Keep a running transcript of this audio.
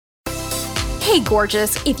Hey,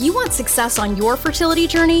 gorgeous. If you want success on your fertility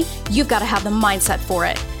journey, you've got to have the mindset for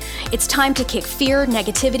it. It's time to kick fear,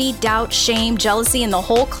 negativity, doubt, shame, jealousy, and the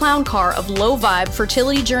whole clown car of low-vibe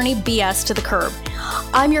fertility journey BS to the curb.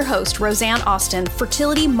 I'm your host, Roseanne Austin,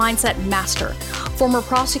 fertility mindset master, former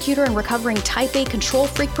prosecutor and recovering type A control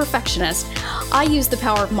freak perfectionist. I use the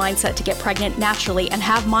power of mindset to get pregnant naturally and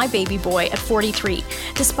have my baby boy at 43,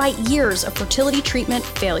 despite years of fertility treatment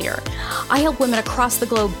failure. I help women across the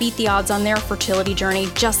globe beat the odds on their fertility journey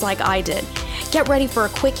just like I did. Get ready for a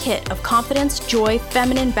quick hit of confidence, joy,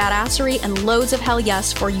 feminine badassery, and loads of hell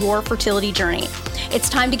yes for your fertility journey. It's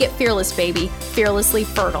time to get fearless, baby. Fearlessly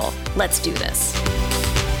fertile. Let's do this.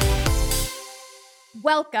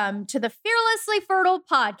 Welcome to the Fearlessly Fertile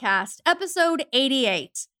Podcast, episode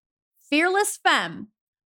 88. Fearless Femme,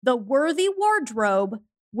 the Worthy Wardrobe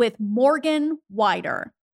with Morgan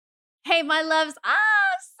Wider. Hey, my loves, I'm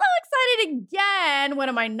so excited again. When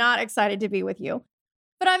am I not excited to be with you?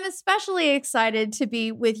 But I'm especially excited to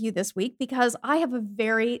be with you this week because I have a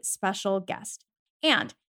very special guest.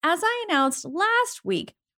 And as I announced last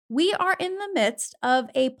week, we are in the midst of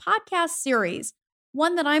a podcast series,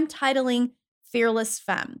 one that I'm titling Fearless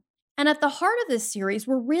Femme. And at the heart of this series,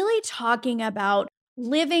 we're really talking about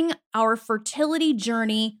living our fertility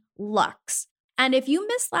journey luxe. And if you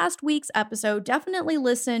missed last week's episode, definitely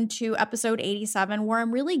listen to episode 87, where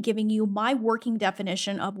I'm really giving you my working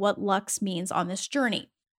definition of what luxe means on this journey.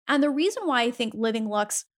 And the reason why I think living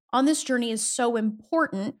luxe on this journey is so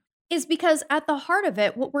important is because at the heart of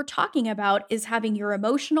it, what we're talking about is having your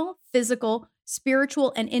emotional, physical,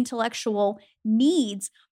 spiritual, and intellectual needs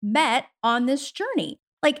met on this journey.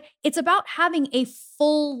 Like, it's about having a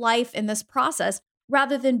full life in this process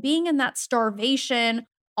rather than being in that starvation,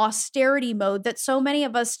 austerity mode that so many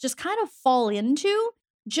of us just kind of fall into.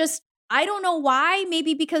 Just, I don't know why,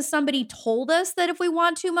 maybe because somebody told us that if we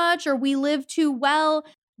want too much or we live too well,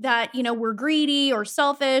 that, we're greedy or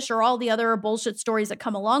selfish or all the other bullshit stories that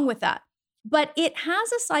come along with that. But it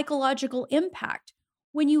has a psychological impact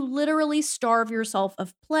when you literally starve yourself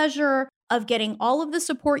of pleasure, of getting all of the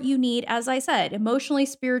support you need, as I said, emotionally,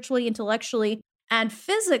 spiritually, intellectually, and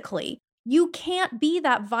physically. You can't be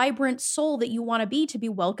that vibrant soul that you want to be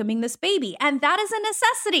welcoming this baby. And that is a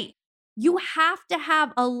necessity. You have to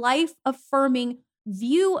have a life-affirming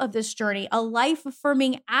view of this journey, a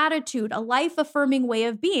life-affirming attitude, a life-affirming way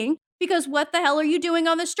of being, because what the hell are you doing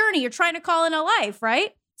on this journey? You're trying to call in a life,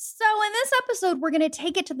 right? So in this episode, we're going to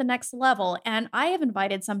take it to the next level, and I have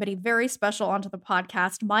invited somebody very special onto the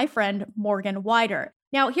podcast, my friend Morgan Wider.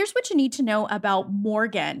 Now, here's what you need to know about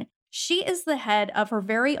Morgan. She is the head of her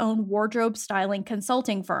very own wardrobe styling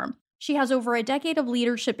consulting firm. She has over a decade of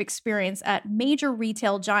leadership experience at major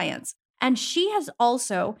retail giants, and she has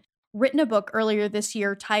also written a book earlier this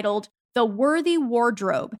year titled The Worthy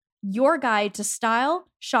Wardrobe, Your Guide to Style,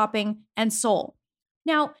 Shopping, and Soul.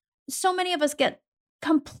 Now, so many of us get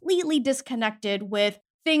completely disconnected with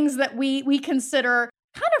things that we consider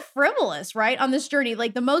kind of frivolous, right? On this journey,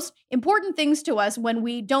 like the most important things to us when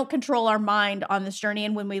we don't control our mind on this journey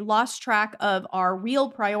and when we lost track of our real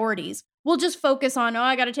priorities, we'll just focus on,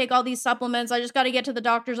 I got to take all these supplements. I just got to get to the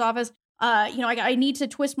doctor's office. I need to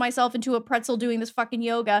twist myself into a pretzel doing this fucking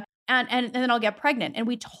yoga and then I'll get pregnant. And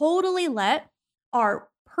we totally let our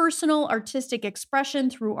personal artistic expression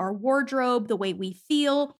through our wardrobe, the way we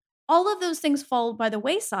feel, all of those things fall by the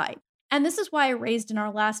wayside. And this is why I raised in our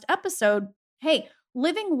last episode, hey,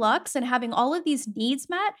 living luxe and having all of these needs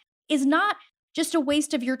met is not just a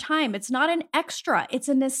waste of your time. It's not an extra. It's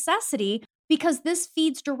a necessity because this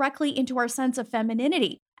feeds directly into our sense of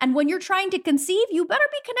femininity. And when you're trying to conceive, you better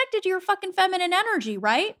be connected to your fucking feminine energy,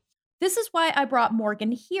 right? This is why I brought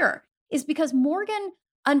Morgan here, is because Morgan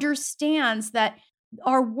understands that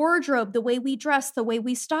our wardrobe, the way we dress, the way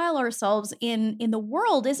we style ourselves in the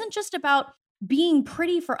world isn't just about being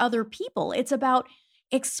pretty for other people. It's about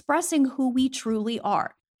expressing who we truly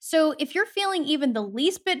are. So if you're feeling even the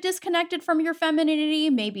least bit disconnected from your femininity,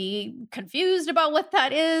 maybe confused about what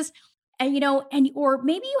that is, or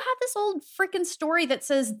maybe you have this old freaking story that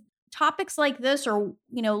says topics like this or,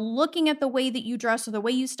 looking at the way that you dress or the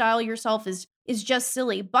way you style yourself is just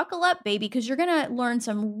silly. Buckle up, baby, because you're going to learn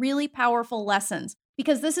some really powerful lessons.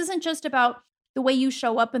 Because this isn't just about the way you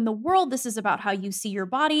show up in the world. This is about how you see your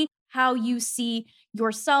body, how you see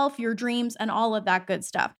yourself, your dreams, and all of that good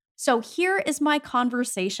stuff. So here is my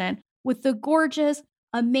conversation with the gorgeous,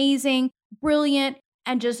 amazing, brilliant,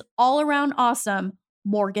 and just all around awesome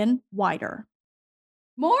Morgan Wider.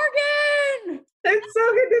 Morgan! It's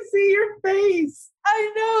so good to see your face.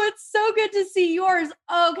 I know, it's so good to see yours.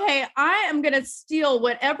 Okay, I am going to steal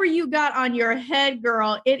whatever you got on your head,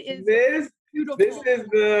 girl. It is this This is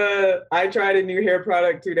I tried a new hair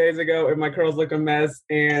product 2 days ago and my curls look a mess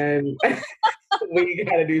and we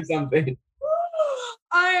got to do something.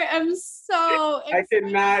 I am so excited. I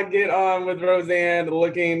could not get on with Roseanne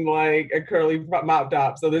looking like a curly mop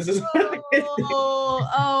top. So this is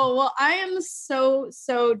well, I am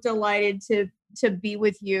so delighted to be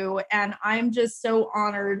with you, and I'm just so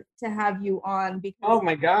honored to have you on because oh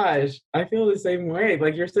my gosh, I feel the same way.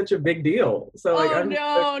 Like you're such a big deal. So like I'm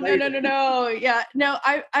no. Yeah. No,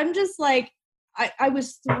 I'm just like I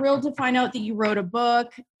was thrilled to find out that you wrote a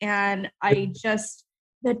book, and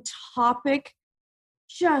the topic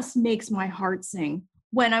just makes my heart sing.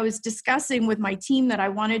 When I was discussing with my team that I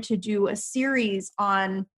wanted to do a series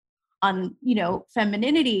on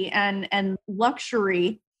femininity and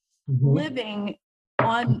luxury living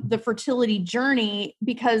on the fertility journey,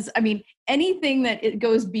 because I mean, anything that it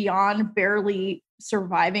goes beyond barely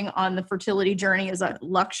surviving on the fertility journey is a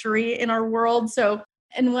luxury in our world. So,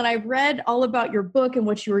 and when I read all about your book and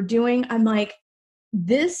what you were doing, I'm like,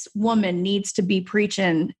 this woman needs to be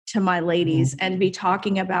preaching to my ladies and be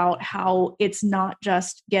talking about how it's not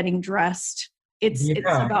just getting dressed. It's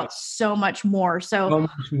about so much more. So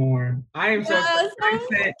much more. I am so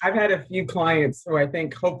excited. I've had a few clients who I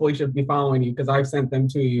think hopefully should be following you because I've sent them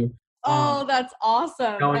to you. Oh, that's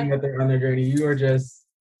awesome. Knowing that they're on their journey. You are just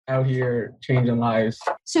out here changing lives.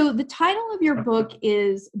 So the title of your book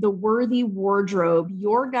is The Worthy Wardrobe,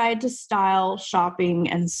 Your Guide to Style, Shopping,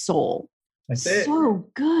 and Soul. That's it. So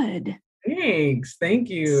good. Thanks. Thank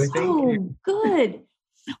you. So good.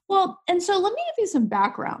 Well, and so let me give you some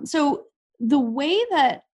background. So the way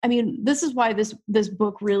that, I mean, this is why this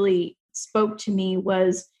book really spoke to me,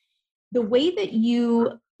 was the way that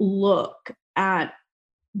you look at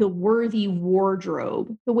the worthy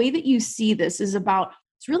wardrobe. The way that you see this it's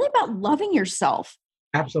really about loving yourself.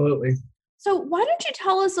 Absolutely. So why don't you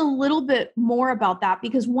tell us a little bit more about that?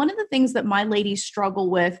 Because one of the things that my ladies struggle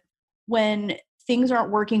with when things aren't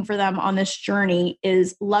working for them on this journey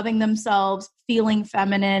is loving themselves, feeling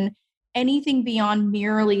feminine. Anything beyond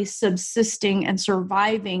merely subsisting and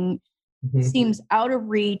surviving seems out of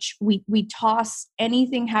reach. We toss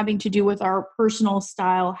anything having to do with our personal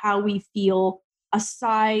style, how we feel,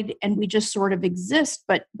 aside, and we just sort of exist.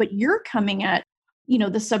 But you're coming at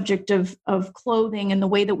the subject of clothing and the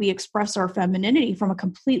way that we express our femininity from a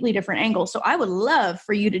completely different angle. So I would love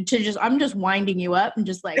for you to just, I'm just winding you up and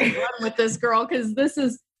just like run with this, girl, because this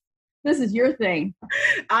is your thing.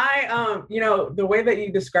 The way that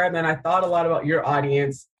you described that, I thought a lot about your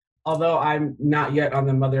audience. Although I'm not yet on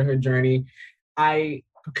the motherhood journey, I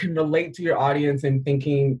can relate to your audience in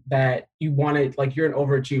thinking that you want to, like, you're an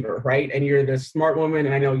overachiever, right? And you're this smart woman.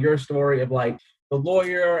 And I know your story of like the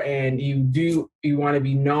lawyer, and you want to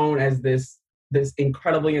be known as this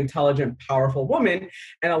incredibly intelligent, powerful woman.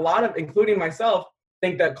 And a lot of, including myself,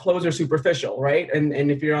 think that clothes are superficial, right?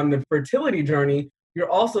 And if you're on the fertility journey, you're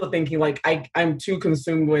also thinking like, I'm too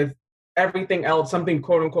consumed with everything else, something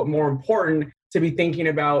quote unquote more important, to be thinking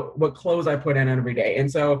about what clothes I put in every day.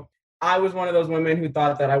 And so I was one of those women who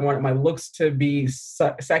thought that I wanted my looks to be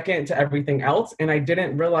second to everything else. And I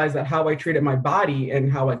didn't realize that how I treated my body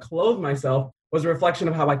and how I clothed myself was a reflection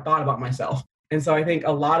of how I thought about myself. And so I think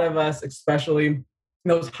a lot of us, especially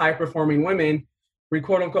those high performing women, we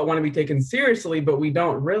quote unquote want to be taken seriously, but we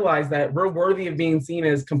don't realize that we're worthy of being seen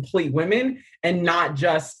as complete women and not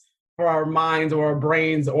just for our minds or our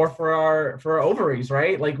brains or for our ovaries,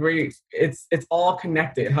 right? Like it's all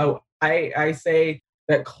connected. How I say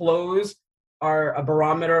that clothes are a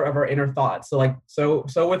barometer of our inner thoughts. So like, so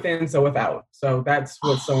within, so without. So that's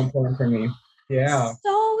what's so important for me. Yeah.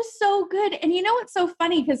 So good. And you know what's so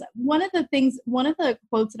funny? Because one of the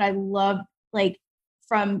quotes that I love, like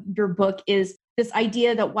from your book, is this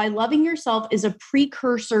idea that why loving yourself is a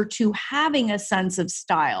precursor to having a sense of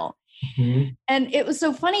style. Mm-hmm. And it was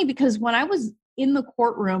so funny because when I was in the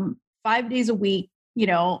courtroom 5 days a week,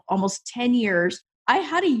 almost 10 years, I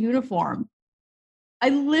had a uniform. I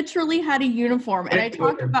literally had a uniform. And I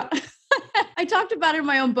talked about it in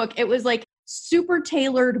my own book. It was like super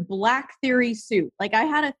tailored Black Theory suit. Like I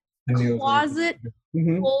had a closet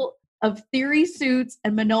full of Theory suits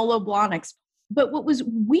and Manolo Blahniks. But what was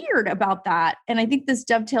weird about that, and I think this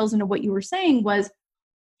dovetails into what you were saying,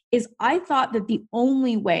 is I thought that the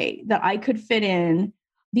only way that I could fit in,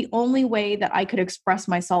 the only way that I could express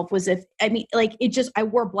myself was I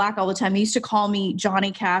wore black all the time. They used to call me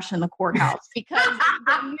Johnny Cash in the courthouse because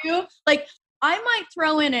they knew, like, I might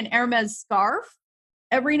throw in an Hermes scarf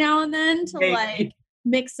every now and then to like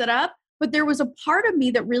mix it up. But there was a part of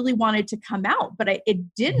me that really wanted to come out, but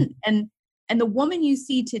it didn't. And the woman you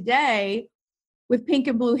see today, with pink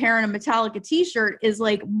and blue hair and a Metallica t-shirt is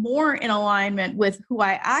like more in alignment with who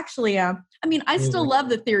I actually am. I mean, I still love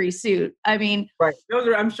the Theory suit. I mean, right.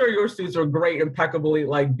 I'm sure your suits are great, impeccably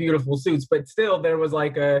like beautiful suits, but still there was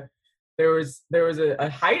like there was a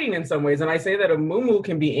hiding in some ways. And I say that a muumuu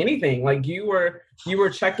can be anything. Like you were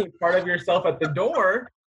checking part of yourself at the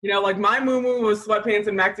door. You know, like my muumuu was sweatpants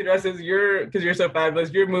and maxi dresses. Because you're so fabulous,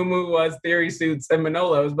 your muumuu was Theory suits and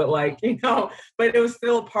Manolos. But like, you know, but it was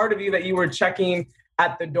still a part of you that you were checking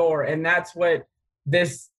at the door. And that's what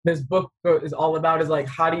this book is all about, is like,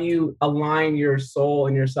 how do you align your soul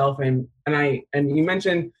and yourself? And you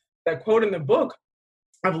mentioned that quote in the book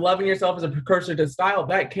of loving yourself as a precursor to style.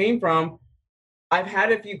 That came from, I've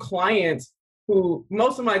had a few clients who,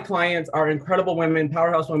 most of my clients are incredible women,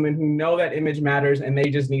 powerhouse women who know that image matters and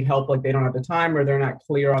they just need help, like they don't have the time or they're not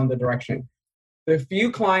clear on the direction. The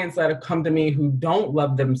few clients that have come to me who don't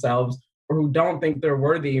love themselves or who don't think they're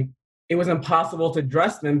worthy, it was impossible to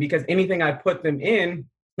dress them because anything I put them in,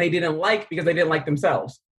 they didn't like because they didn't like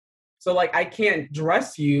themselves. So like, I can't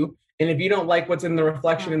dress you. And if you don't like what's in the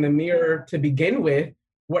reflection in the mirror to begin with,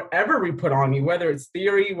 whatever we put on you, whether it's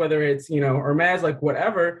Theory, whether it's, you know, Hermes, like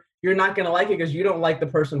whatever, you're not going to like it because you don't like the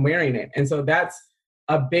person wearing it. And so that's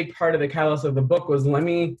a big part of the catalyst of the book, was let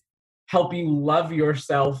me help you love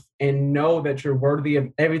yourself and know that you're worthy of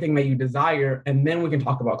everything that you desire. And then we can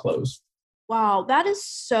talk about clothes. Wow, that is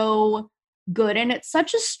so good. And it's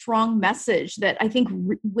such a strong message that I think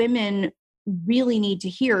women really need to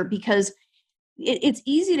hear, because it's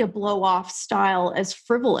easy to blow off style as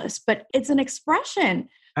frivolous, but it's an expression.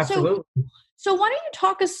 Absolutely. So why don't you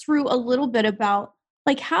talk us through a little bit about,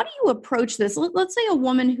 like, how do you approach this? Let's say a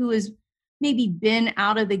woman who has maybe been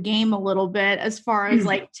out of the game a little bit as far as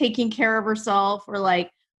like taking care of herself, or like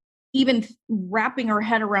even wrapping her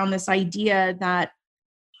head around this idea that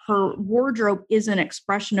her wardrobe is an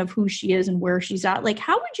expression of who she is and where she's at. Like,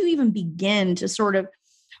 how would you even begin to sort of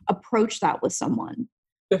approach that with someone?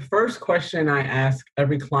 The first question I ask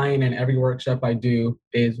every client and every workshop I do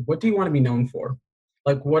is, what do you want to be known for?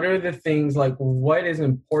 Like, what are the things, like, what is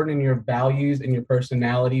important in your values and your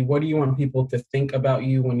personality? What do you want people to think about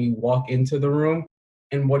you when you walk into the room?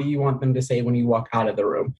 And what do you want them to say when you walk out of the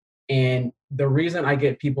room? And the reason I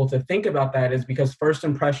get people to think about that is because first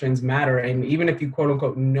impressions matter. And even if you quote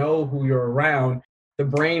unquote know who you're around, the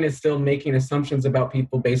brain is still making assumptions about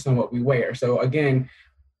people based on what we wear. So again,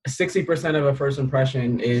 60% of a first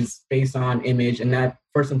impression is based on image. And that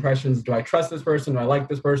first impression is, do I trust this person? Do I like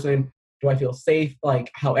this person? Do I feel safe?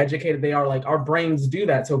 Like how educated they are? Like our brains do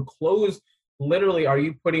that. So clothes, literally, are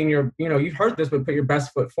you putting your, you know, you've heard this, but put your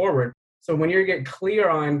best foot forward. So when you get clear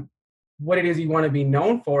on what it is you want to be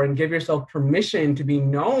known for and give yourself permission to be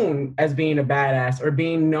known as being a badass or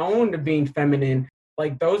being known to being feminine,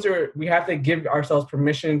 like those are, we have to give ourselves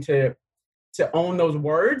permission to own those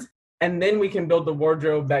words. And then we can build the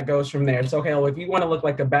wardrobe that goes from there. So, okay, well, if you want to look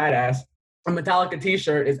like a badass, a Metallica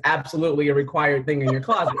t-shirt is absolutely a required thing in your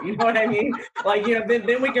closet. You know what I mean? Like, you know,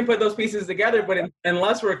 then we can put those pieces together. But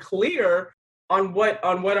unless we're clear on what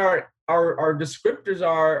our descriptors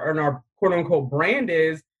are and our quote unquote brand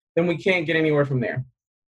is, then we can't get anywhere from there.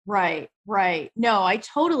 Right. No, I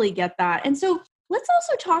totally get that. And so let's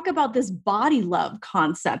also talk about this body love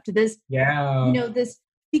concept. This,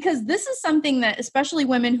 because this is something that especially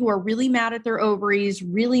women who are really mad at their ovaries,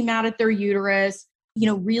 really mad at their uterus, you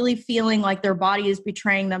know, really feeling like their body is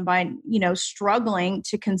betraying them by, you know, struggling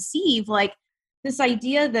to conceive, like this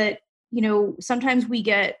idea that, you know, sometimes we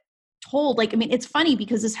get told, like, I mean, it's funny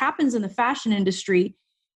because this happens in the fashion industry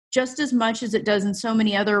just as much as it does in so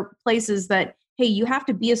many other places, that, hey, you have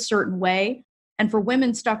to be a certain way. And for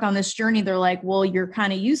women stuck on this journey, they're like, well, you're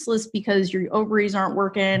kind of useless because your ovaries aren't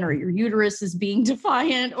working or your uterus is being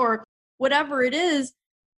defiant or whatever it is.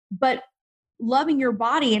 But loving your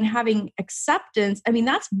body and having acceptance, I mean,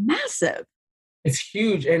 that's massive. It's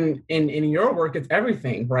huge. And in your work, it's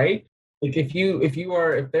everything, right? Like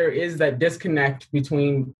if there is that disconnect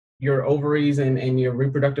between your ovaries and your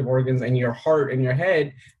reproductive organs and your heart and your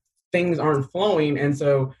head, things aren't flowing. And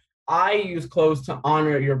so I use clothes to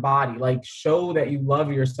honor your body, like show that you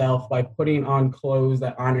love yourself by putting on clothes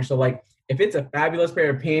that honor. So like if it's a fabulous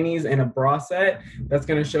pair of panties and a bra set, that's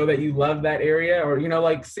going to show that you love that area. Or, you know,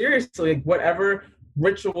 like seriously, like whatever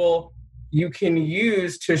ritual you can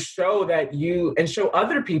use to show that you, and show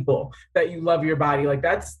other people that you love your body. Like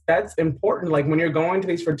that's important. Like when you're going to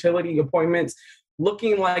these fertility appointments,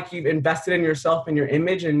 looking like you've invested in yourself and your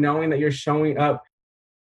image and knowing that you're showing up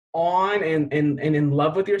on and in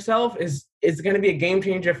love with yourself is going to be a game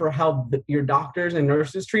changer for how your doctors and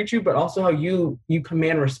nurses treat you, but also how you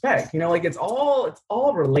command respect. You know, like it's all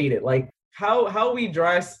related. Like how we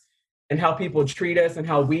dress and how people treat us and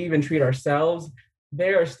how we even treat ourselves,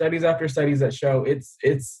 there are studies after studies that show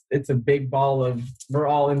it's a big ball of we're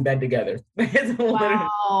all in bed together.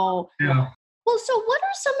 Wow. Yeah. Well, so what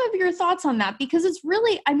are some of your thoughts on that? Because it's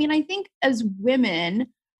really, I mean, I think as women,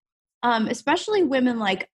 especially women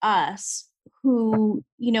like us who,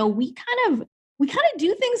 you know, we kind of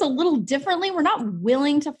do things a little differently. We're not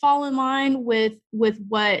willing to fall in line with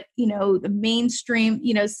what, you know, the mainstream,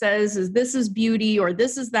 you know, says is this is beauty or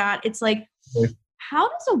this is that. It's like, how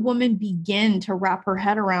does a woman begin to wrap her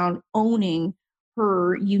head around owning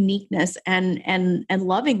her uniqueness and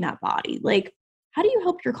loving that body? Like, how do you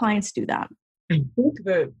help your clients do that? I think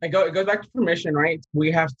that it goes back to permission, right? We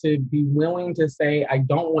have to be willing to say,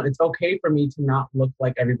 it's okay for me to not look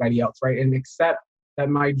like everybody else, right? And accept that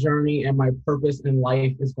my journey and my purpose in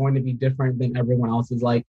life is going to be different than everyone else's.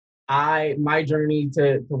 Like my journey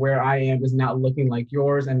to where I am is not looking like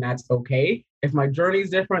yours, and that's okay. If my journey is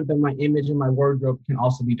different, then my image and my wardrobe can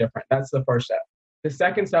also be different. That's the first step. The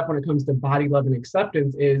second step when it comes to body love and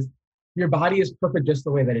acceptance is your body is perfect just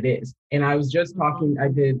the way that it is. And I was just talking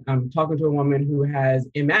to a woman who has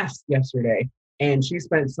MS yesterday, and she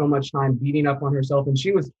spent so much time beating up on herself, and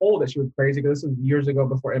she was told that she was crazy, because this was years ago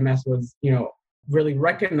before MS was, you know, really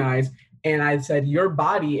recognized. And I said, your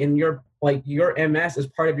body and your MS is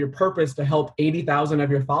part of your purpose to help 80,000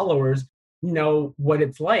 of your followers know what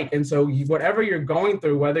it's like. And so whatever you're going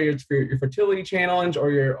through, whether it's for your fertility challenge or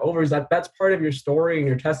your ovaries, that's part of your story and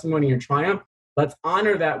your testimony, your triumph. Let's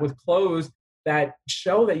honor that with clothes that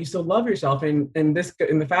show that you still love yourself. And in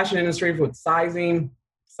the fashion industry, with sizing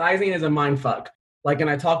is a mind fuck. Like, and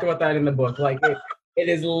I talk about that in the book. Like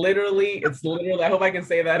it's literally, I hope I can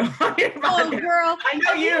say that on your podcast. Oh, girl. I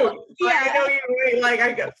know you. Yeah. I know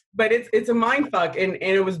you. But it's a mind fuck. And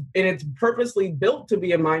it's purposely built to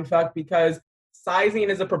be a mind fuck, because sizing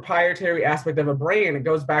is a proprietary aspect of a brand. It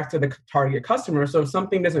goes back to the target customer. So if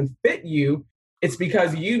something doesn't fit you, it's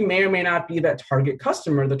because you may or may not be that target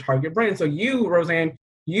customer, the target brand. So you, Roseanne,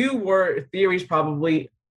 you were Theory's probably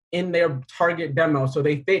in their target demo. So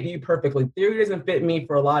they fit you perfectly. Theory doesn't fit me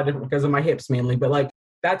for a lot of different, because of my hips mainly, but like,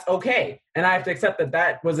 that's okay. And I have to accept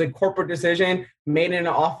that was a corporate decision made in an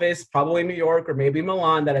office, probably in New York or maybe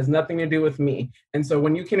Milan, that has nothing to do with me. And so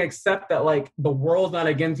when you can accept that, like, the world's not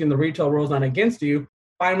against you and the retail world's not against you,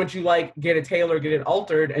 find what you like, get it tailored, get it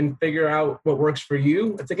altered, and figure out what works for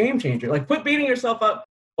you. It's a game changer. Like, quit beating yourself up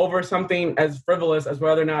over something as frivolous as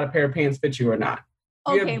whether or not a pair of pants fits you or not.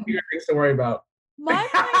 You have bigger things to worry about. My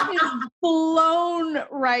mind is blown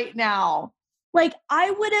right now. Like,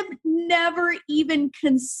 I would have never even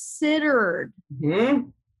considered. Mm-hmm.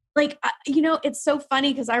 Like, you know, it's so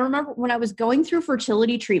funny because I remember when I was going through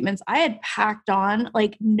fertility treatments, I had packed on,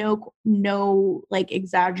 like, no, like,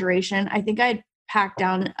 exaggeration. I think I had packed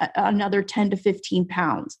down another 10 to 15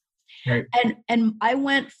 pounds. Right. And I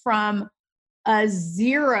went from a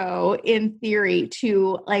 0 in Theory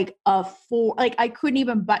to like a 4. Like, I couldn't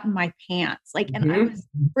even button my pants. Like, and I was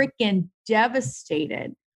freaking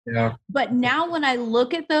devastated. Yeah. But now when I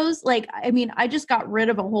look at those, like, I mean, I just got rid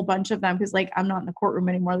of a whole bunch of them because, like, I'm not in the courtroom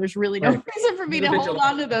anymore. There's really no reason for me to hold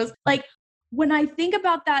on to those. Like, when I think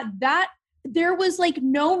about that there was like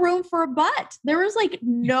no room for a butt. There was like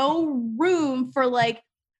no room for like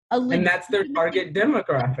and that's their target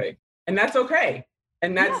demographic. And that's okay.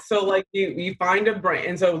 And that's so, like, you find a brand.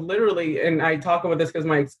 And so literally, and I talk about this because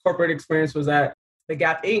my corporate experience was at the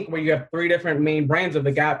Gap Inc., where you have 3 different main brands of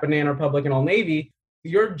the Gap, Banana Republic, and Old Navy.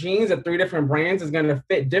 Your jeans at 3 different brands is going to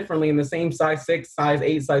fit differently in the same size 6, size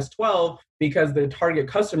 8, size 12, because the target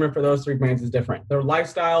customer for those 3 brands is different. Their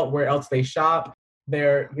lifestyle, where else they shop,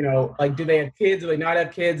 their, you know, like, do they have kids? Do they not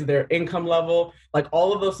have kids? Their income level, like,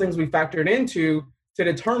 all of those things we factored into to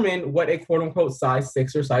determine what a quote unquote size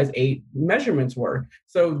 6 or size 8 measurements were.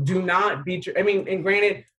 So do not beat and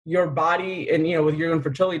granted, your body, and, you know, with your own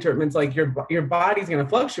fertility treatments, like, your body's going to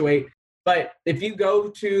fluctuate. But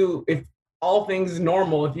if all things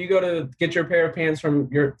normal, if you go to get your pair of pants from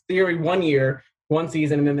your Theory one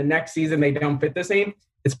season, and then the next season they don't fit the same,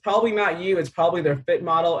 it's probably not you. It's probably their fit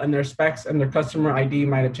model, and their specs and their customer ID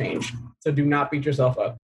might have changed. So do not beat yourself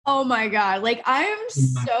up. Oh my God. Like, I'm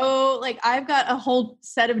so, like, I've got a whole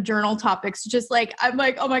set of journal topics. Just like, I'm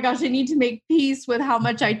like, oh my gosh, I need to make peace with how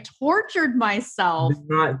much I tortured myself.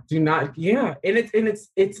 Do not. Yeah. And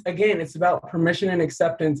it's again, it's about permission and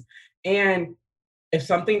acceptance. And if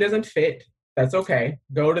something doesn't fit, that's okay.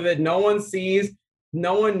 Go to no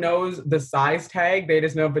one knows the size tag. They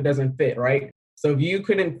just know if it doesn't fit, right? So if you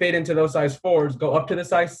couldn't fit into those size 4s, go up to the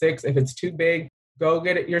size 6. If it's too big, go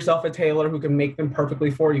get yourself a tailor who can make them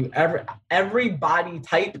perfectly for you. Every body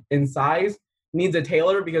type and size needs a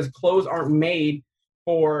tailor, because clothes aren't made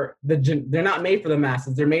they're not made for the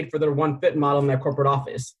masses. They're made for their one fit model in their corporate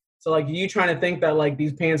office. So like you trying to think that like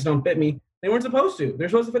these pants don't fit me, they weren't supposed to. They're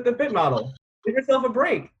supposed to fit the fit model. Give yourself a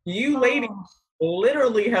break. You ladies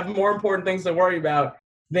literally have more important things to worry about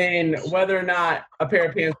than whether or not a pair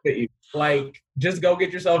of pants fit you. Like just go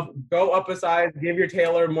up a size, give your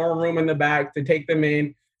tailor more room in the back to take them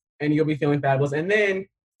in, and you'll be feeling fabulous. And then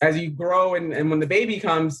as you grow and when the baby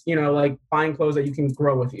comes, like find clothes that you can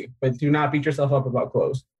grow with you, but do not beat yourself up about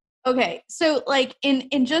clothes. Okay. So like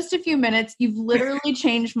in just a few minutes, you've literally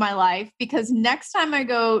changed my life, because next time I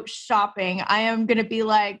go shopping, I am going to be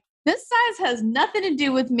like, this size has nothing to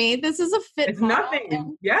do with me. This is a fit. It's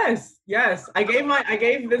nothing. Yes. I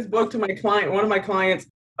gave this book to my client, one of my clients.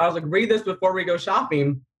 I was like, read this before we go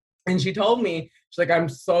shopping. And she told me, she's like, I'm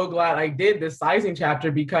so glad I did this sizing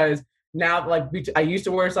chapter, because now like I used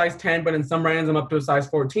to wear a size 10, but in some brands I'm up to a size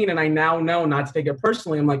 14. And I now know not to take it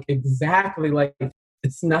personally. I'm like, exactly, like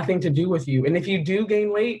it's nothing to do with you. And if you do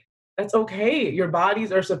gain weight, that's okay. Your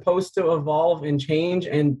bodies are supposed to evolve and change.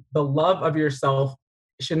 And the love of yourself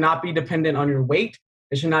should not be dependent on your weight.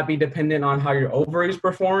 It should not be dependent on how your ovaries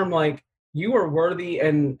perform. Like you are worthy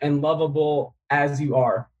and lovable as you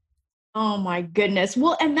are. Oh my goodness.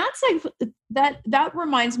 Well, and that's like, that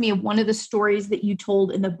reminds me of one of the stories that you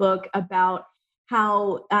told in the book about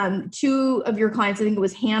how two of your clients, I think it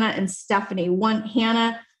was Hannah and Stephanie. One,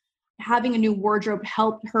 Hannah having a new wardrobe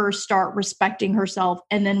helped her start respecting herself.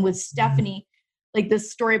 And then with Stephanie, like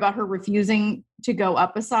this story about her refusing to go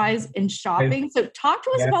up a size in shopping. So talk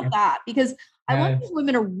to us about that, because I want these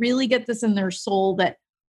women to really get this in their soul that,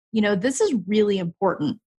 this is really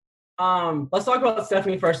important. Let's talk about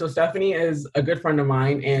Stephanie first. So Stephanie is a good friend of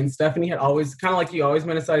mine, and Stephanie had always, kind of like you, always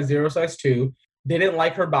been a size 0, size 2, didn't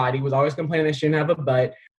like her body, was always complaining that she didn't have a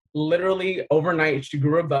butt. Literally overnight, she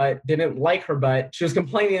grew a butt, didn't like her butt. She was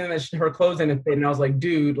complaining that her clothes didn't fit. And I was like,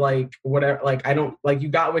 dude, like whatever, like I don't, like you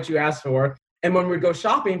got what you asked for. And when we go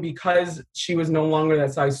shopping, because she was no longer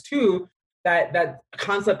that size 2, that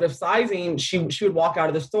concept of sizing, she would walk out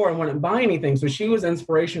of the store and wouldn't buy anything. So she was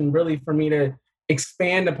inspiration really for me to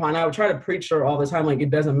expand upon. I would try to preach to her all the time, like it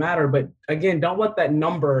doesn't matter. But again, don't let that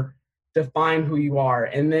number define who you are.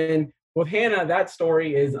 And then with Hannah, that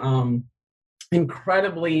story is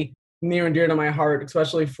incredibly near and dear to my heart,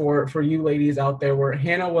 especially for you ladies out there, where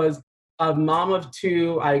Hannah was a mom of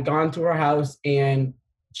 2. I had gone to her house and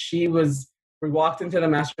we walked into the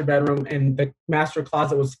master bedroom and the master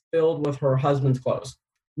closet was filled with her husband's clothes.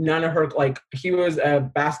 None of her, like he was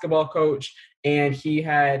a basketball coach and he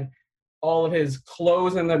had all of his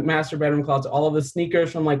clothes in the master bedroom closet, all of the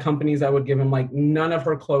sneakers from like companies that would give him, like none of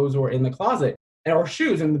her clothes were in the closet, or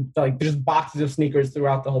shoes, and like just boxes of sneakers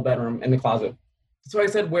throughout the whole bedroom in the closet. So I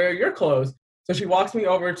said, where are your clothes? So she walks me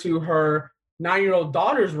over to her 9-year-old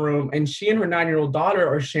daughter's room, and she and her 9-year-old daughter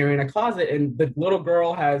are sharing a closet. And the little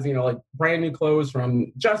girl has, like brand new clothes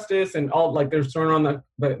from Justice and all, like they're thrown around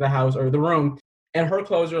the house or the room. And her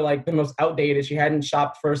clothes are like the most outdated. She hadn't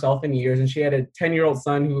shopped for herself in years. And she had a 10-year-old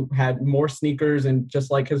son who had more sneakers and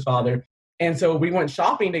just like his father. And so we went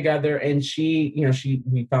shopping together, and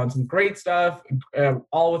we found some great stuff,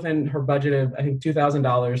 all within her budget of, I think,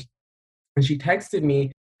 $2,000. And she texted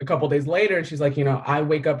me a couple of days later, and she's like, I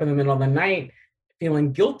wake up in the middle of the night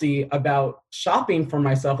feeling guilty about shopping for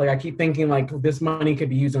myself. Like I keep thinking like this money could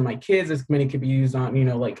be used on my kids. This money could be used on,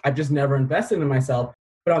 like I've just never invested in myself.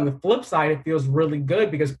 But on the flip side, it feels really good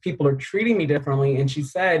because people are treating me differently. And she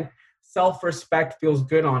said, self-respect feels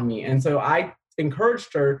good on me. And so I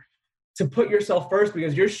encouraged her to put yourself first,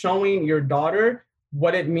 because you're showing your daughter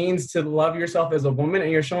what it means to love yourself as a woman,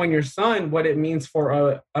 and you're showing your son what it means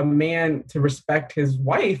for a man to respect his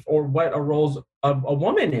wife, or what a role of a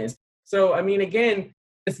woman is. So, I mean, again,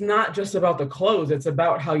 it's not just about the clothes. It's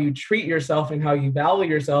about how you treat yourself and how you value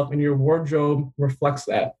yourself, and your wardrobe reflects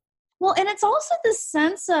that. Well, and it's also the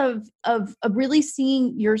sense of really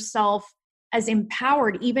seeing yourself as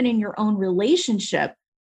empowered, even in your own relationship.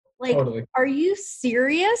 Like, totally. Are you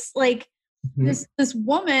serious? Like this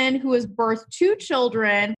woman who has birthed 2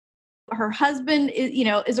 children, her husband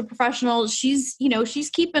is a professional. She's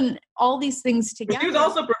keeping all these things together. She was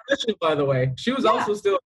also a professional, by the way. She was also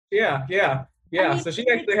still, yeah. I mean, so she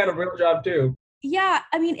actually had a real job too. Yeah.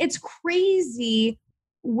 I mean, it's crazy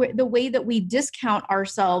the way that we discount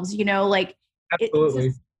ourselves, like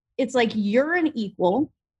absolutely. It's like you're an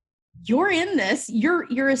equal. You're in this.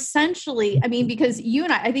 You're essentially, I mean, because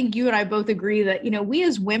I think you and I both agree that, we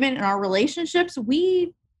as women in our relationships, we're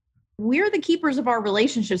the keepers of our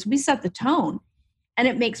relationships. We set the tone, and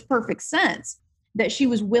it makes perfect sense that she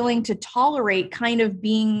was willing to tolerate kind of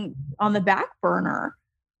being on the back burner.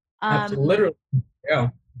 Literally. Yeah.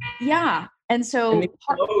 Yeah. And so And the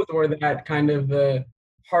clothes were that kind of the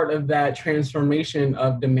part of that transformation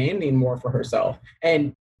of demanding more for herself.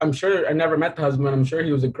 And I'm sure I never met the husband. I'm sure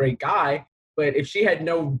he was a great guy. But if she had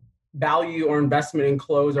no value or investment in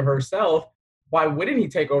clothes or herself, why wouldn't he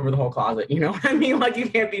take over the whole closet? You know what I mean? Like, you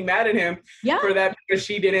can't be mad at him for that because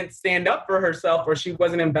she didn't stand up for herself or she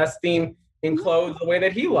wasn't investing in clothes the way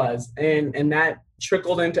that he was. And that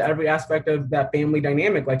trickled into every aspect of that family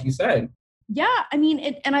dynamic, like you said. Yeah. I mean,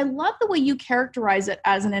 and I love the way you characterize it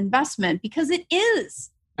as an investment because it is.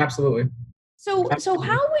 Absolutely. So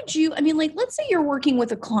how would you, I mean, like, let's say you're working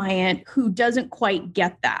with a client who doesn't quite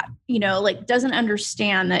get that, you know, like doesn't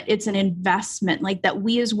understand that it's an investment, like that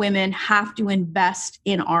we as women have to invest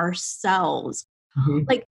in ourselves. Mm-hmm.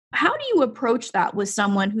 Like, how do you approach that with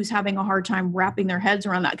someone who's having a hard time wrapping their heads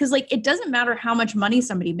around that? Because like, it doesn't matter how much money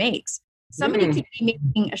somebody makes. Somebody could be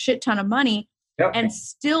making a shit ton of money and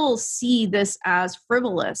still see this as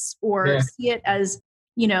frivolous or see it as,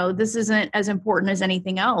 you know, this isn't as important as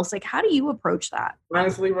anything else. Like, how do you approach that?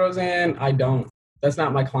 Honestly, Roseanne, I don't. That's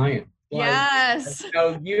not my client. Like, yes. You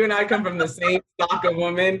know, you and I come from the same stock of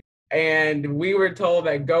women, and we were told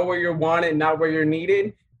that go where you're wanted, not where you're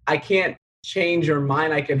needed. I can't change your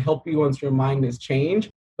mind. I can help you once your mind is changed.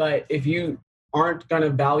 But if you aren't going to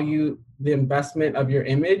value the investment of your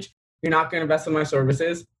image, you're not going to invest in my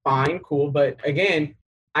services. Fine, cool. But again,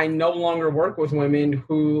 I no longer work with women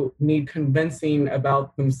who need convincing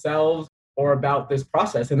about themselves or about this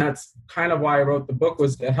process. And that's kind of why I wrote the book,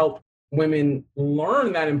 was to help women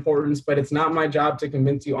learn that importance, but it's not my job to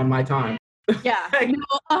convince you on my time. Yeah,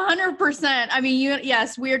 no, 100%. I mean,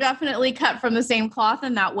 yes, we're definitely cut from the same cloth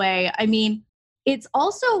in that way. I mean, it's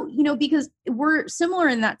also, you know, because we're similar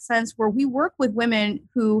in that sense where we work with women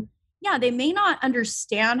who, yeah, they may not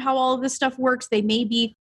understand how all of this stuff works. They may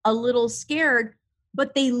be a little scared,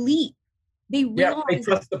 but they leap. They realize they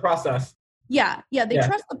trust the process. Yeah. They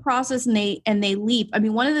trust the process and they leap. I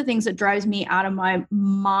mean, one of the things that drives me out of my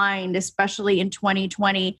mind, especially in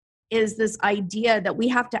 2020, is this idea that we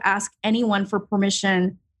have to ask anyone for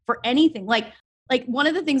permission for anything. Like one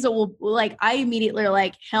of the things that will, like, I immediately are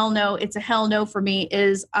like, hell no, it's a hell no for me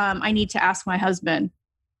is I need to ask my husband.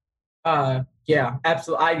 Yeah,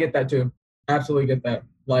 absolutely. I get that too. Absolutely get that.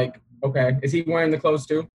 Like, okay, is he wearing the clothes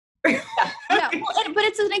too? Yeah. Well, but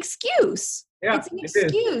it's an excuse. Yeah, it's an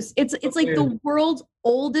excuse. It's like the world's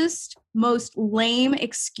oldest, most lame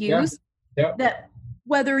excuse that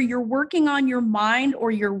whether you're working on your mind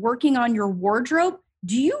or you're working on your wardrobe,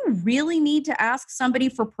 do you really need to ask somebody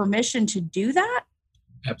for permission to do that?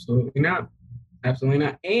 Absolutely not. Absolutely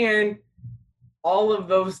not. And all of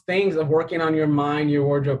those things of working on your mind, your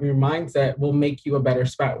wardrobe, your mindset will make you a better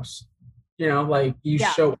spouse. You know, like you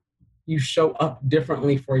show up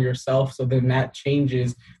differently for yourself. So then that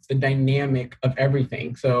changes the dynamic of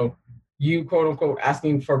everything. So you, quote unquote,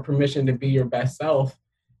 asking for permission to be your best self,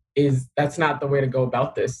 that's not the way to go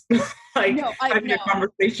about this. Having a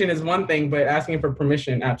conversation is one thing, but asking for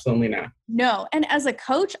permission, absolutely not. No. And as a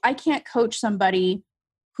coach, I can't coach somebody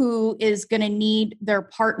who is going to need their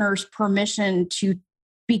partner's permission to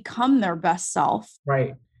become their best self.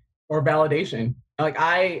 Right. Or validation. Like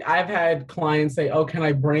I've had clients say, oh, can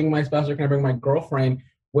I bring my spouse or can I bring my girlfriend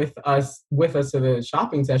with us to the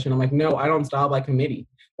shopping session? I'm like, no, I don't style by committee.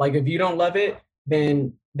 Like, if you don't love it,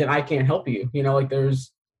 then I can't help you. You know, like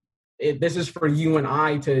this is for you and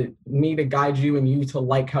I to guide you and you to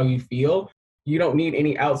like how you feel. You don't need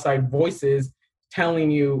any outside voices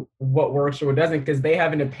telling you what works or what doesn't, because they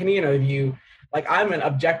have an opinion of you. Like, I'm an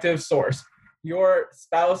objective source. Your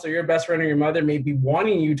spouse or your best friend or your mother may be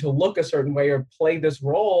wanting you to look a certain way or play this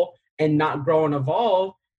role and not grow and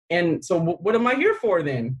evolve. And so what am I here for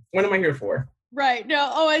then? What am I here for? Right.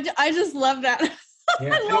 No. Oh, I just love that.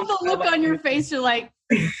 Yeah, I love the look on your face. You're like,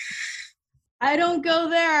 I don't go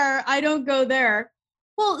there. I don't go there.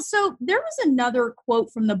 Well, so there was another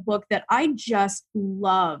quote from the book that I just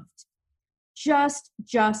loved. Just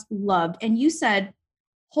loved. And you said,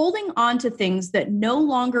 holding on to things that no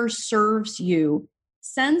longer serves you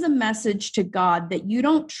sends a message to God that you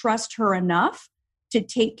don't trust her enough to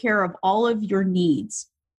take care of all of your needs.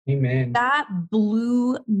 Amen. That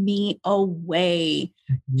blew me away.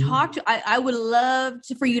 I would love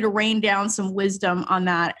for you to rain down some wisdom on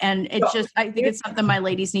that. And I think it's something my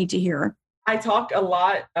ladies need to hear. I talk a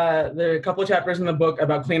lot, there are a couple of chapters in the book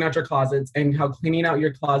about cleaning out your closets and how cleaning out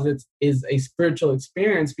your closets is a spiritual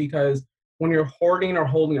experience, because when you're hoarding or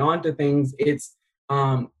holding on to things, it's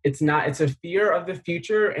a fear of the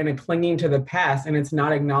future and a clinging to the past, and it's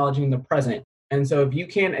not acknowledging the present. And so if you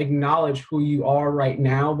can't acknowledge who you are right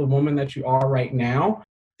now, the woman that you are right now,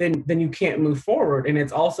 then you can't move forward. And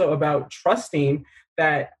it's also about trusting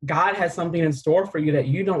that God has something in store for you that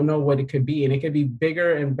you don't know what it could be. And it could be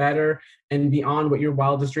bigger and better and beyond what your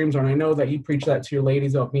wildest dreams are. And I know that you preach that to your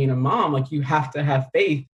ladies about being a mom, like you have to have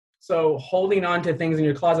faith. So holding on to things in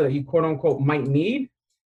your closet that you quote unquote might need,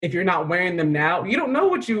 if you're not wearing them now, you don't know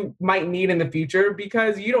what you might need in the future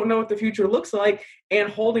because you don't know what the future looks like. And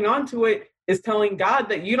holding on to it is telling God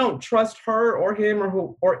that you don't trust her or him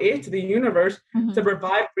or it, the universe, to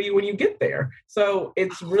provide for you when you get there. So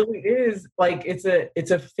it's really is like, it's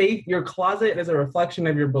a faith. Your closet is a reflection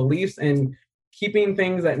of your beliefs, and keeping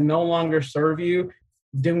things that no longer serve you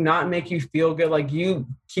do not make you feel good. Like you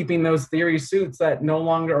keeping those theory suits that no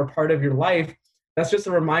longer are part of your life. That's just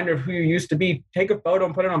a reminder of who you used to be. Take a photo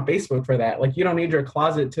and put it on Facebook for that. Like you don't need your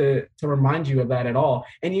closet to remind you of that at all.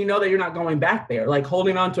 And you know that you're not going back there. Like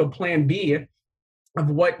holding on to a plan B of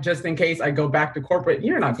what, just in case I go back to corporate,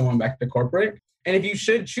 you're not going back to corporate. And if you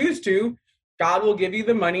should choose to, God will give you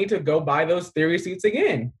the money to go buy those theory suits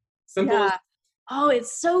again. Simple. Yeah. Oh,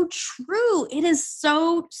 it's so true. It is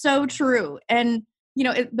so, so true. And you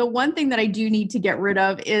know, the one thing that I do need to get rid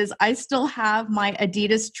of is I still have my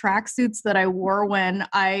Adidas tracksuits that I wore when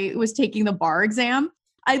I was taking the bar exam.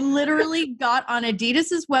 I literally got on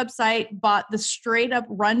Adidas's website, bought the straight up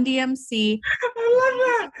Run DMC.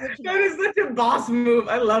 I love that. That is such a boss move.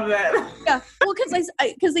 I love that. Yeah. Well,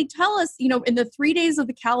 because they tell us, you know, in the 3 days of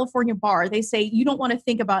the California bar, they say you don't want to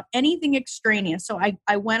think about anything extraneous. So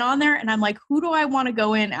I went on there and I'm like, who do I want to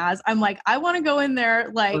go in as? I'm like, I want to go in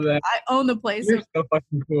there. Like I own the place. You're so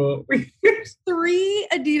fucking cool. 3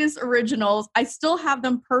 Adidas originals. I still have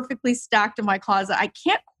them perfectly stacked in my closet. I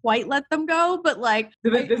can't quite let them go, but like,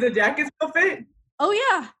 does the jacket still fit? Oh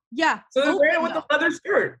yeah, yeah. So then wear it with a leather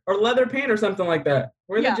skirt or leather pant or something like that.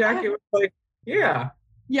 Wear the jacket with like, yeah.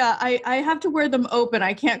 Yeah, I have to wear them open.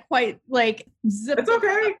 I can't quite like zip. It's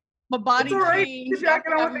okay. My body change. The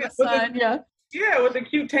jacket on with with a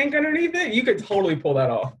cute tank underneath it. You could totally pull that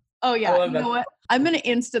off. Oh yeah, you know what? I'm gonna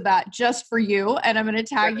Insta that just for you, and I'm gonna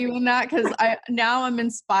tag you in that because I'm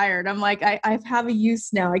inspired. I'm like I have a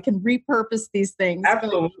use now. I can repurpose these things.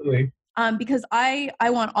 Absolutely. Because I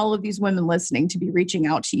want all of these women listening to be reaching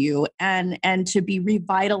out to you and to be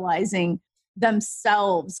revitalizing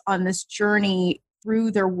themselves on this journey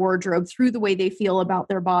through their wardrobe, through the way they feel about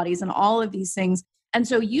their bodies and all of these things. And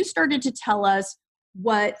so you started to tell us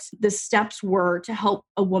what the steps were to help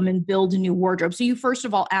a woman build a new wardrobe. So you first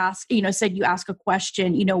of all said you ask a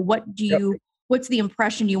question, you know, what's the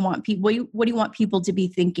impression you want people, what do you want people to be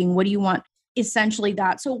thinking? What do you want? Essentially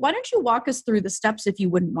that. So why don't you walk us through the steps if you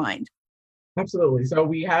wouldn't mind? Absolutely. So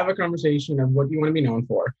we have a conversation of what do you want to be known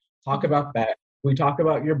for? Talk about that. We talk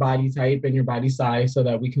about your body type and your body size so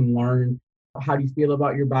that we can learn how do you feel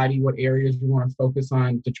about your body, what areas you want to focus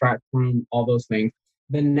on, detract from, all those things.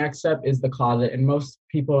 The next step is the closet. And most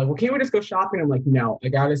people are like, well, can't we just go shopping? I'm like, no, I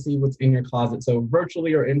got to see what's in your closet. So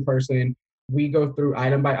virtually or in person, we go through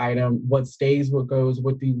item by item, what stays, what goes,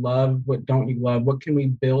 what do you love, what don't you love, what can we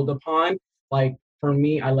build upon? Like for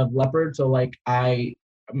me, I love leopard. So like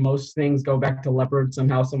most things go back to leopard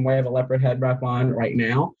somehow, some way. I have a leopard head wrap on right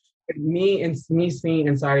now. But me seeing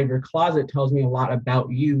inside of your closet tells me a lot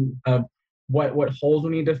about you, of what holes we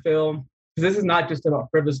need to fill. Because this is not just about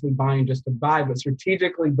frivolously buying just to buy, but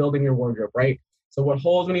strategically building your wardrobe, right? So what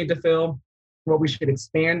holes we need to fill, what we should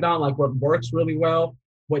expand on, like what works really well,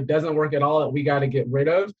 what doesn't work at all that we got to get rid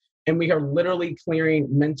of. And we are literally clearing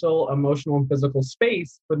mental, emotional, and physical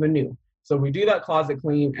space for the new. So we do that closet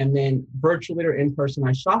clean, and then virtually or in person,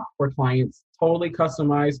 I shop for clients, totally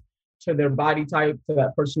customized to their body type, to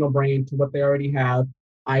that personal brand, to what they already have.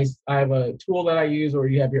 I have a tool that I use where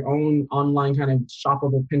you have your own online kind of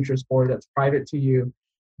shoppable Pinterest board that's private to you.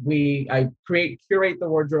 I curate the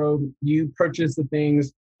wardrobe, you purchase the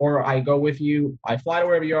things, or I go with you, I fly to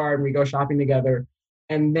wherever you are and we go shopping together.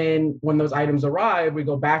 And then when those items arrive, we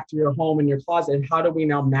go back to your home and your closet. And how do we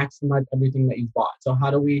now maximize everything that you've bought? So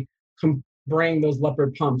how do we bring those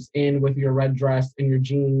leopard pumps in with your red dress and your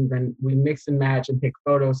jeans, and we mix and match and take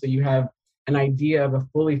photos so you have an idea of a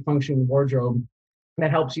fully functioning wardrobe that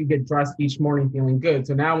helps you get dressed each morning feeling good.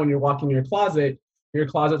 So now when you're walking your closet's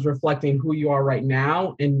reflecting who you are right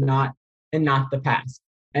now and not the past.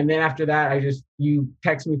 And then after that, you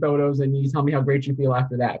text me photos and you tell me how great you feel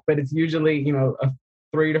after that. But it's usually, a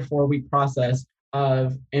 3 to 4 week process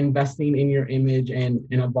of investing in your image and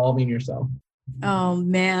evolving yourself. Oh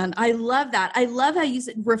man, I love that. I love how you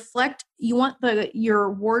said reflect. You want your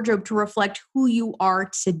wardrobe to reflect who you are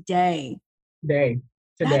today. Today.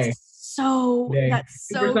 That's so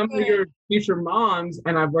for some good. of your future moms,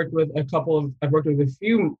 and I've worked with a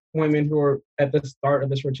few women who are at the start of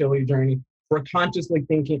this fertility journey. we're consciously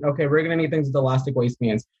thinking, okay, we're going to need things with elastic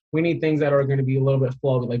waistbands. We need things that are going to be a little bit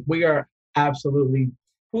flowy. Like we are absolutely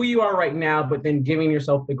who you are right now, but then giving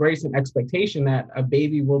yourself the grace and expectation that a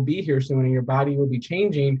baby will be here soon and your body will be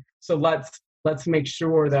changing. So let's make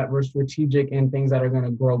sure that we're strategic in things that are going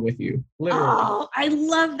to grow with you. Literally. Oh, I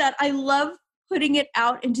love that. I love putting it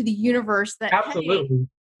out into the universe that Absolutely. Hey,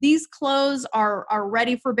 these clothes are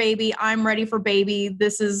ready for baby. I'm ready for baby.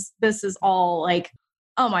 This is all like,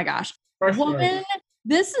 oh my gosh. Woman,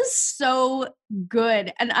 this is so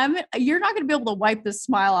good. And you're not going to be able to wipe this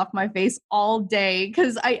smile off my face all day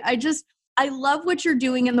because I love what you're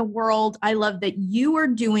doing in the world. I love that you are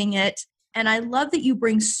doing it. And I love that you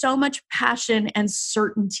bring so much passion and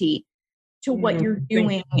certainty to what you're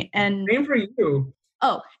doing. And same for you.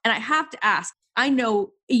 Oh, and I have to ask, I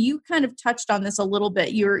know you kind of touched on this a little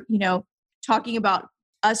bit. You're, talking about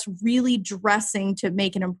us really dressing to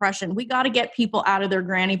make an impression. We got to get people out of their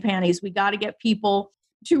granny panties. We got to get people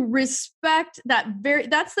to respect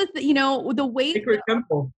that's the way. Sacred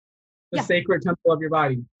temple. The sacred temple of your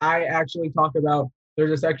body. I actually talk about,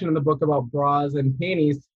 there's a section in the book about bras and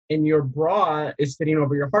panties, and your bra is sitting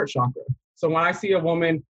over your heart chakra. So when I see a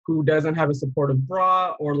woman who doesn't have a supportive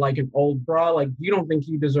bra or like an old bra, like you don't think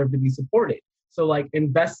you deserve to be supported. So like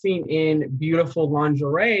investing in beautiful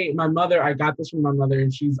lingerie, I got this from my mother,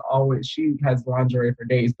 and she has lingerie for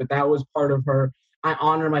days, but that was part of her. I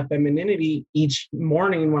honor my femininity each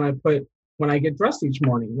morning when I get dressed each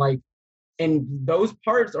morning. Like, and those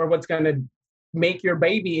parts are what's going to make your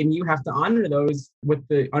baby, and you have to honor those with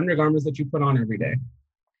the undergarments that you put on every day.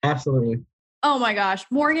 Absolutely. Oh my gosh,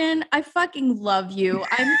 Morgan, I fucking love you.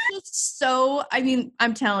 I'm just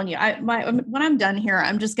I'm telling you, when I'm done here,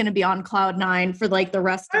 I'm just going to be on cloud 9 for like the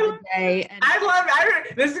rest of the day. And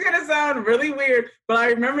this is going to sound really weird, but I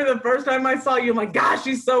remember the first time I saw you, I'm like, gosh,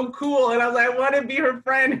 she's so cool. And I was like, I want to be her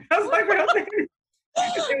friend. I was like, I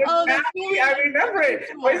remember it.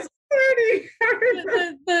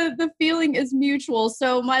 The feeling is mutual.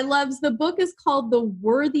 So my loves, the book is called The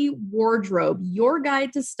Worthy Wardrobe, Your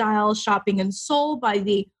Guide to Style, Shopping, and Soul by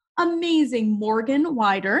the amazing Morgan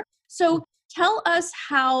Wider. So tell us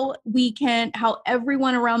how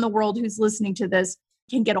everyone around the world who's listening to this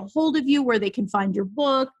can get a hold of you, where they can find your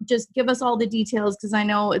book. Just give us all the details because I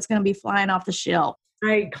know it's going to be flying off the shelf.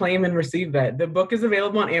 I claim and receive that. The book is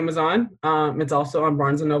available on Amazon. It's also on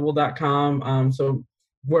barnesandnoble.com. So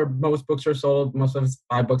where most books are sold, most of us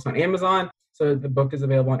buy books on Amazon. So the book is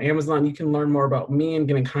available on Amazon. You can learn more about me and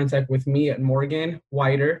get in contact with me at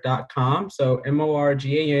morganwider.com. So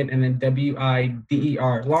MORGAN and then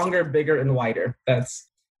WIDER. Longer, bigger, and wider. That's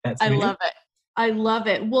I love it. I love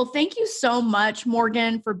it. Well, thank you so much,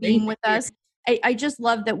 Morgan, for being with us. I just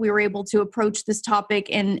love that we were able to approach this topic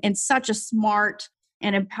in such a smart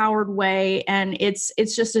and empowered way. And it's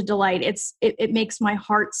just a delight. It makes my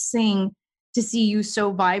heart sing to see you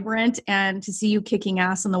so vibrant and to see you kicking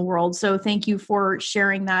ass in the world. So thank you for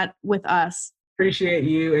sharing that with us. Appreciate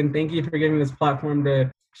you. And thank you for giving this platform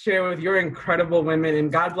to share with your incredible women.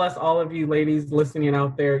 And God bless all of you ladies listening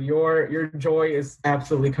out there. Your joy is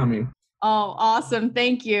absolutely coming. Oh, awesome.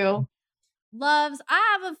 Thank you. Loves,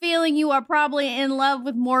 I have a feeling you are probably in love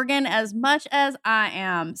with Morgan as much as I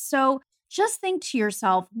am. So just think to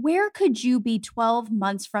yourself, where could you be 12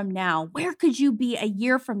 months from now? Where could you be a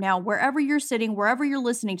year from now? Wherever you're sitting, wherever you're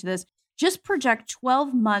listening to this, just project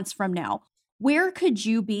 12 months from now. Where could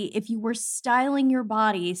you be if you were styling your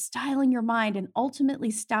body, styling your mind, and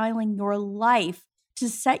ultimately styling your life to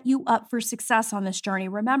set you up for success on this journey?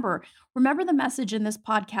 Remember the message in this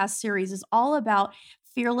podcast series is all about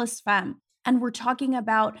Fearless Femme. And we're talking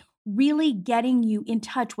about really getting you in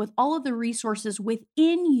touch with all of the resources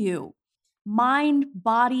within you. Mind,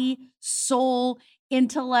 body, soul,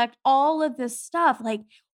 intellect, all of this stuff. Like,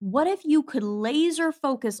 what if you could laser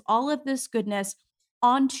focus all of this goodness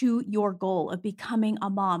onto your goal of becoming a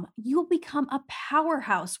mom? You'll become a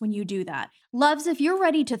powerhouse when you do that. Loves, if you're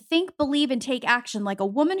ready to think, believe, and take action like a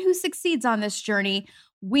woman who succeeds on this journey,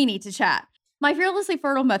 we need to chat. My Fearlessly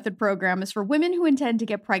Fertile Method program is for women who intend to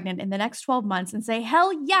get pregnant in the next 12 months and say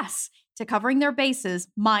hell yes to covering their bases,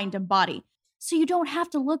 mind, and body, so you don't have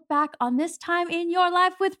to look back on this time in your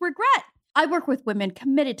life with regret. I work with women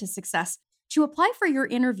committed to success. To apply for your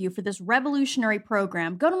interview for this revolutionary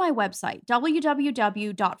program, go to my website,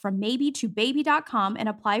 www.frommaybe2baby.com, and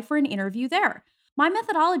apply for an interview there. My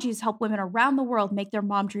methodologies help women around the world make their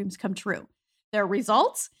mom dreams come true. Their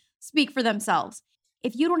results speak for themselves.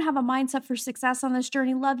 If you don't have a mindset for success on this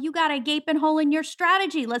journey, love, you got a gaping hole in your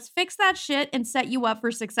strategy. Let's fix that shit and set you up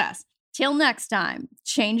for success. Till next time,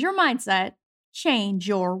 change your mindset, change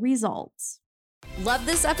your results. Love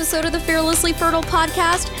this episode of the Fearlessly Fertile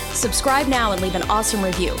podcast? Subscribe now and leave an awesome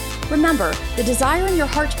review. Remember, the desire in your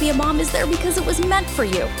heart to be a mom is there because it was meant for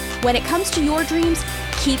you. When it comes to your dreams,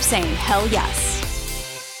 keep saying hell yes.